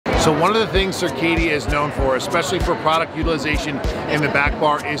So one of the things Circadia is known for, especially for product utilization in the back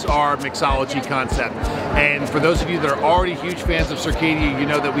bar, is our mixology concept. And for those of you that are already huge fans of Circadia, you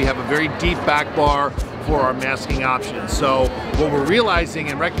know that we have a very deep back bar for our masking options. So what we're realizing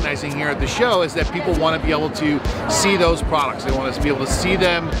and recognizing here at the show is that people want to be able to see those products. They want us to be able to see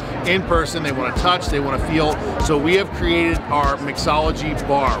them in person, they want to touch, they want to feel. So we have created our mixology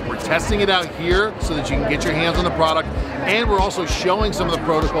bar. We're testing it out here so that you can get your hands on the product, and we're also showing some of the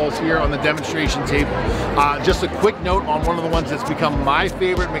protocols here on the demonstration table. Just a quick note on one of the ones that's become my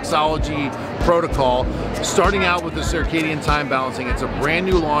favorite mixology protocol, starting out with the Circadian Time Balancing. It's a brand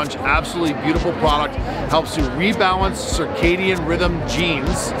new launch, absolutely beautiful product, helps to rebalance circadian rhythm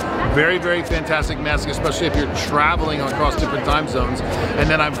genes. Very, very fantastic mask, especially if you're traveling across different time zones. And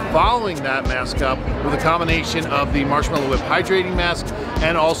then I'm following that mask up with a combination of the Marshmallow Whip Hydrating Mask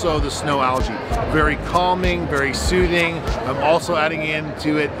and also the Snow Algae. Very calming, very soothing. I'm also adding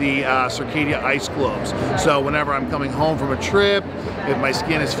into it the Circadia Ice Globes. So whenever I'm coming home from a trip, if my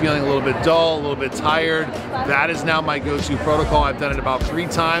skin is feeling a little bit dull, a little bit tired, that is now my go-to protocol. I've done it about 3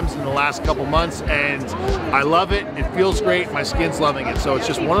 times in the last couple months, and I love it. It feels great. My skin's loving it. So it's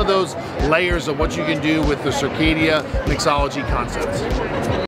just one of those layers of what you can do with the Circadia mixology concepts.